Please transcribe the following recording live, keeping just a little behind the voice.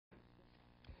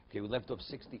Okay, we left off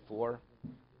 64.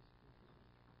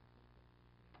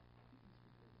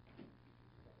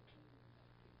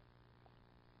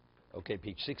 Okay,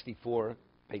 page 64.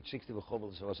 Page 60 of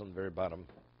Chovos HaLevavos on the very bottom.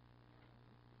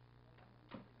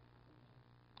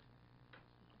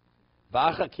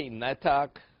 V'acha ki netak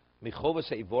miChovos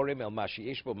HaIvorim el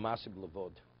mashiesh bo masib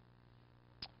levod.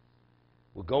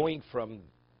 We're going from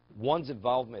one's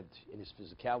involvement in his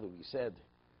physicality. We said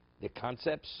the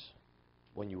concepts,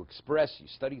 when you express, you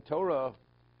study Torah,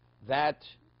 that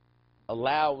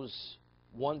allows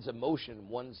one's emotion,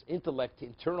 one's intellect to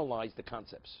internalize the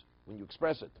concepts when you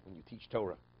express it, when you teach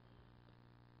Torah.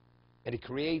 And it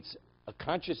creates a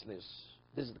consciousness.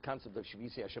 This is the concept of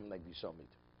Shivisi Hashem Nagdi Somit.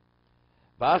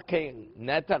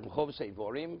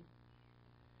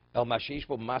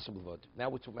 Now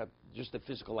we're talking about just the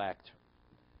physical act.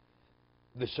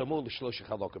 The Samul Shlosh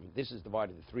Chalokim. This is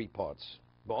divided into three parts.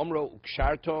 Ba'omro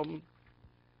ukshartom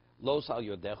los al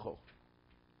yodecho.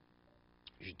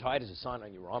 You should tie it as a sign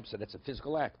on your arm, so that's a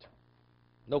physical act.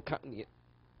 No cotton.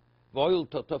 Voil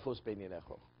totofos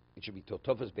beinenecho. It should be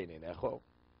totofos beinenecho.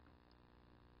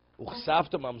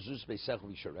 Uchsavtom amzus beisecho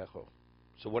visharecho.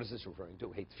 So what is this referring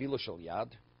to? Hey, tefillah shel yad.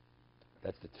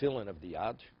 That's the tefillin of the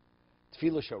yad.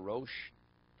 Tefillah shel rosh.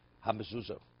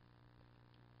 Hamezuzah.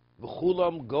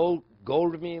 V'chulam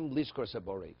golvim liskor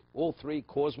saborei. All three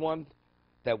cause one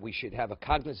that we should have a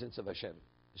cognizance of Hashem,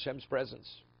 Hashem's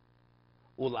presence.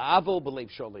 Ul'avo b'leiv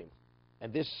sholim,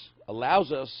 and this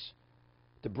allows us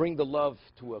to bring the love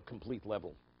to a complete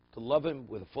level, to love Him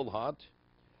with a full heart,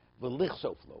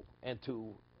 v'lichsoflo, and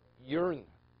to yearn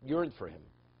for Him.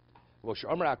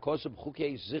 V'shamar hakosav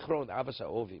chukei zichron avas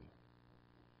ha'ovim.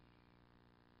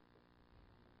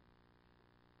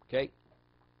 Okay.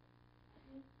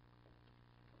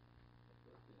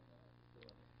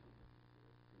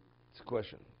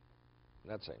 Question. I'm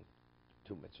not saying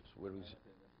two mitzvahs. Where do we say?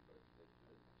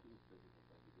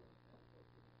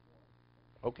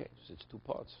 Okay, so it's two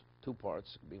parts. Two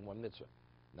parts being one mitzvah.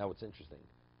 Now it's interesting.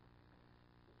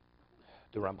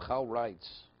 The Ramchal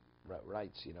writes,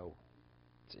 you know,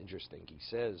 it's interesting. He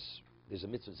says, there's a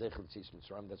mitzvah Zecher Tzis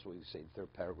Mitzrayim, that's what we say in the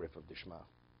third paragraph of the Shema.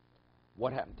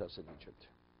 What happened to us in Egypt?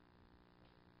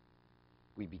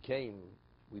 We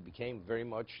became very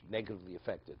much negatively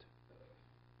affected.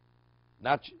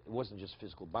 It wasn't just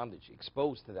physical bondage,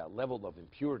 exposed to that level of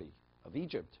impurity of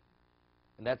Egypt.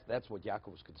 And that's what Yaakov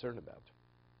was concerned about.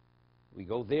 We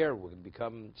go there, we're going to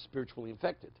become spiritually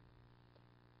infected.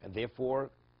 And therefore,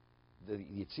 the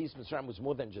Yetzias Mitzrayim was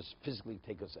more than just physically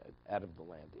take us out of the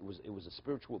land. It was a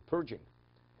spiritual purging.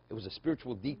 It was a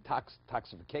spiritual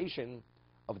detoxification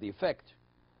of the effect.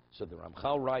 So the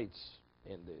Ramchal writes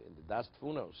in the Das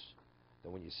Tfunos that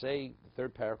when you say the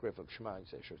third paragraph of Shema, you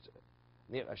say,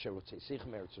 and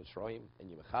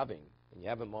you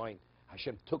have in mind,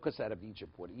 Hashem took us out of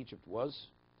Egypt. What Egypt was,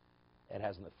 it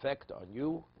has an effect on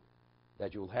you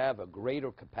that you'll have a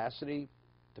greater capacity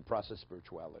to process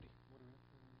spirituality.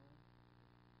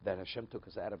 That Hashem took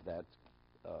us out of that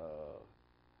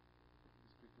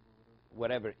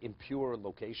whatever impure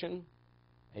location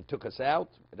and took us out.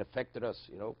 It affected us,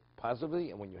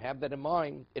 positively. And when you have that in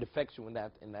mind, it affects you in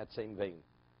that same vein.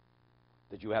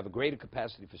 That you have a greater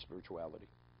capacity for spirituality.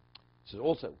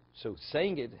 So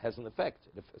saying it has an effect.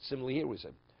 Similarly here we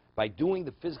said, by doing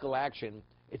the physical action,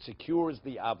 it secures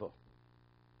the Ava.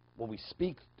 When we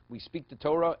speak the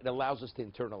Torah, it allows us to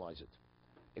internalize it.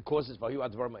 It causes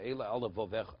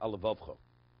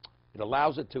it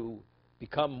allows it to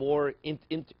become more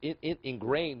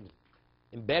ingrained,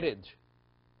 embedded,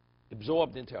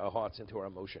 absorbed into our hearts, into our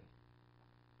emotion.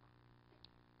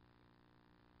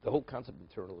 The whole concept of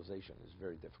internalization is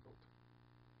very difficult.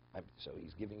 So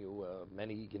he's giving you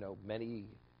many.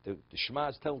 The Shema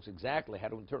is telling us exactly how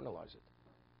to internalize it.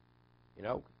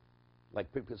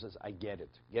 Like Pipka says, I get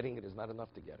it. Getting it is not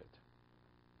enough to get it.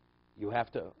 You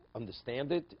have to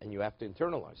understand it, and you have to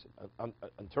internalize it.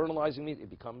 Internalizing it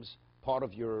becomes part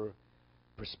of your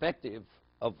perspective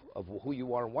of who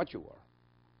you are and what you are.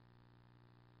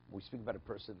 We speak about a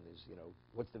person is,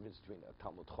 what's the difference between a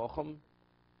Talmud Chacham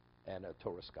and a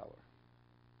Torah scholar,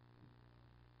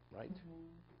 right?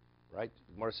 Mm-hmm. Right?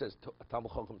 The Gemara says,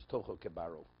 Talmud Chacham's Tocho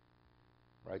Kebaro.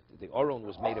 Right? The Aron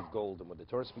was made of gold, and when the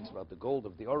Torah speaks about the gold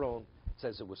of the Aron, it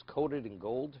says it was coated in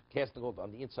gold, cast in gold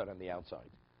on the inside and the outside.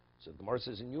 So the Gemara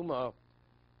says in Yuma,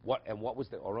 what was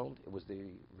the Aron? It was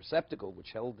the receptacle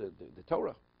which held the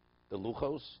Torah, the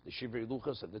Luchos, the Shivrei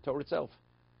Luchos, and the Torah itself.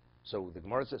 So the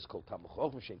Gemara says, called Talmud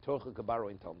Chacham, Shein Tocho Kebaro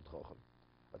in Talmud Chacham.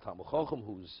 A Talmud Chacham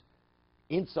whose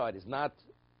inside is not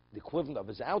the equivalent of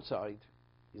his outside,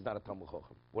 he's not a Talmud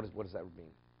Chacham. What does that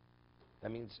mean?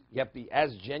 That means you have to be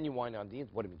as genuine on the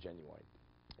inside. What do you mean genuine?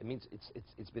 It means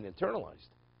it's been internalized.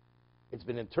 It's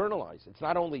been internalized. It's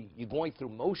not only you going through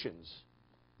motions,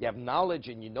 you have knowledge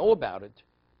and you know about it,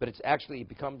 but it's actually, it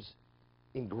becomes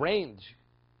ingrained,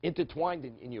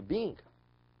 intertwined in your being.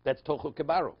 That's Tochu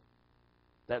Kebaru.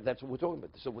 That's what we're talking about.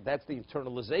 So that's the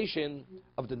internalization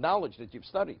of the knowledge that you've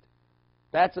studied.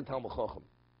 That's a Talmud Chacham.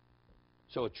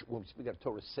 So when we speak of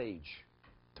Torah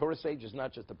sage is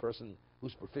not just the person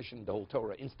who's proficient in the whole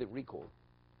Torah, instant recall.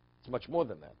 It's much more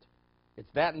than that. It's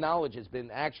that knowledge has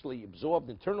been actually absorbed,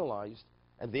 internalized,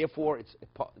 and therefore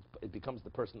it becomes the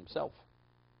person himself.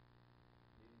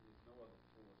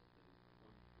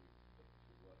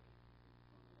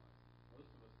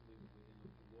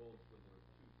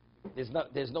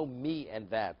 There's no me and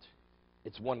that.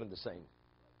 It's one and the same.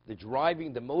 The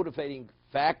driving, the motivating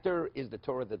factor is the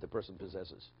Torah that the person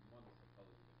possesses.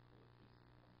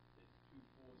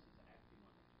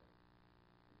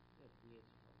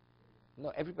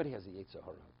 No, everybody has the Yetzer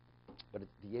Hara, but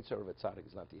the Yetzer Hara of a tzaddik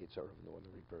is not the Yetzer Hara of an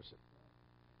ordinary person.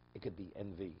 It could be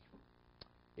envy.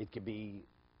 It could be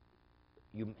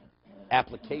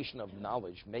application of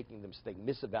knowledge, making them mistake,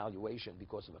 misevaluation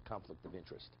because of a conflict of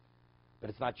interest.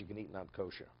 But it's not you can eat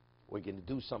non-kosher, or you're going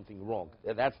to do something wrong.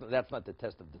 That's not the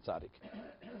test of the tzaddik.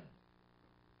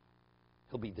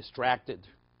 He'll be distracted.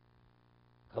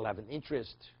 He'll have an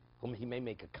interest. He may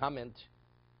make a comment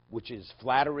which is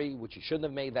flattery, which he shouldn't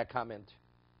have made that comment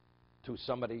to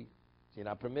somebody. You're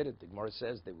not permitted. The Gemara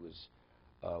says there was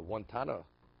one Tana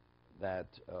that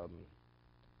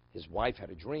his wife had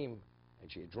a dream,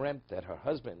 and she had dreamt that her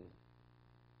husband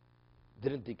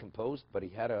didn't decompose, but he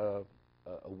had a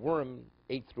worm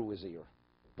ate through his ear,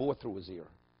 bore through his ear.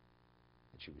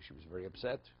 And she was very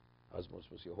upset. Her husband was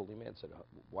supposed to be a holy man. Said,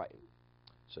 why?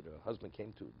 So the husband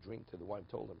came to drink to the wife,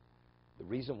 told him, the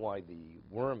reason why the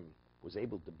worm was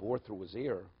able to bore through his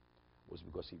ear was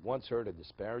because he once heard a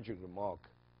disparaging remark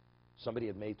somebody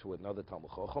had made to another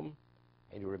Talmud Chacham,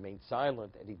 and he remained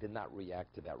silent, and he did not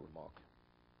react to that remark.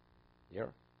 Yeah?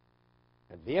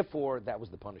 And therefore, that was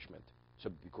the punishment.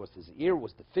 So because his ear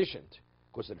was deficient,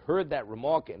 because it heard that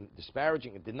remark and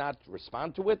disparaging and did not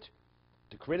respond to it,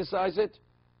 to criticize it,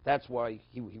 that's why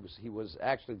he was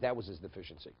actually, that was his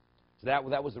deficiency. So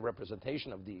that was the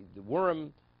representation of the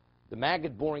worm, the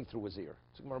maggot boring through his ear.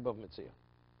 It's Gemara above Mitzvah.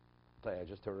 I'll tell you, I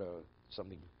just heard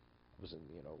something. I was in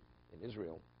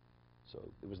Israel, so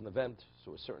there was an event.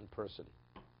 So a certain person,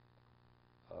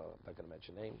 I'm not going to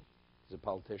mention name, he's a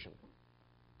politician,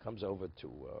 comes over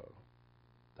to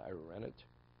Ira Rennet,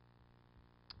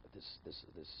 this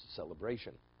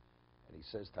celebration, and he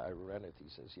says to Ira Rennet, he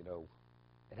says,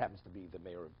 it happens to be the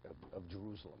mayor of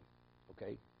Jerusalem,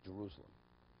 okay, Jerusalem,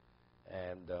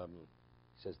 and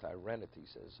he says to Ira Rennet, he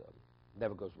says,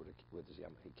 never goes with his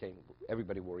yarmulke. He came,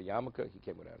 everybody wore a yarmulke, he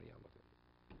came without a yarmulke.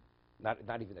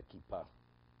 Not even a kippah,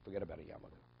 forget about a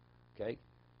yarmulke, okay?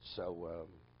 So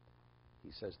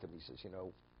he says to me, he says,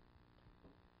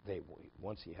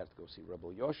 once he had to go see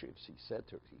Rabbi Yosef, he said,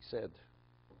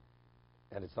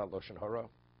 and it's not Lashon Hara,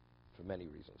 for many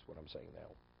reasons, what I'm saying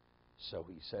now. So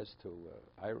he says to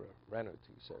Ira Rennet,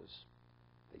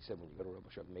 they said, when you go to Rabbi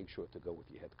Yosef, make sure to go with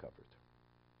your head covered.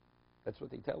 That's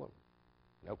what they tell him.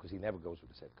 Because he never goes with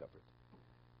his head covered.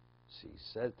 So he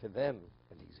said to them,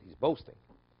 and he's boasting.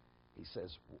 He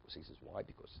says, why?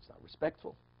 Because it's not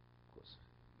respectful. Because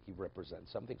he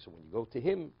represents something. So when you go to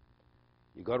him,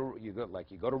 you go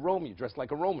to Rome, you dress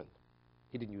like a Roman.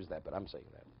 He didn't use that, but I'm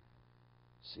saying that.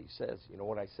 So he says, you know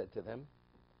what I said to them?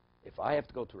 If I have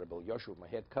to go to Rabbi Yosef with my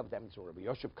head covered, that means when Rabbi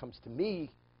Yosef comes to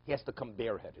me, he has to come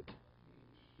bareheaded.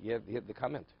 You have the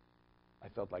comment. I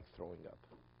felt like throwing up.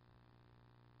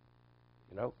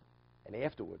 And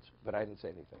afterwards, but I didn't say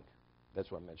anything.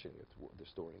 That's why I'm mentioning it, the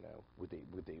story now, with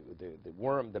the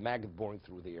worm, the maggot boring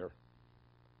through the ear.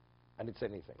 I didn't say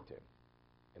anything to him,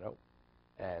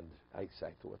 And I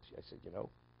said,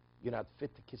 you're not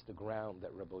fit to kiss the ground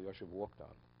that Rabbi Yosef walked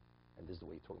on. And this is the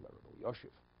way you're talking about Rabbi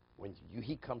Yosef. When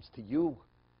he comes to you,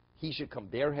 he should come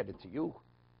bareheaded to you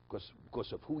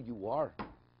because of who you are.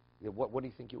 What do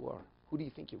you think you are? Who do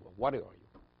you think you are? What are you?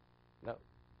 No.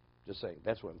 Just saying,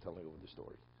 that's what I'm telling you with the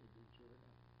story.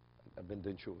 I've been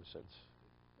doing tshuva since.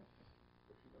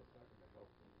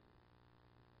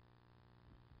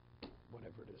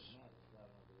 Whatever it is.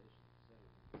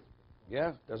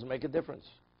 Yeah, doesn't make a difference.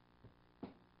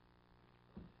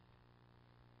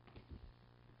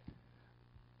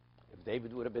 If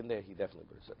David would have been there, he definitely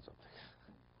would have said something.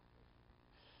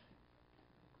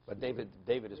 But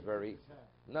David is very,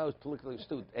 it's politically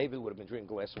astute. David would have been drinking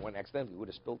a glass of wine accidentally. He would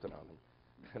have spilt it on him.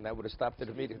 And that would have stopped it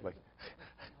immediately.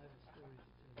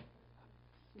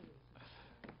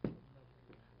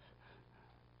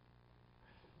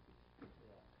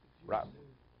 Ra-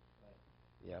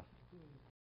 yeah.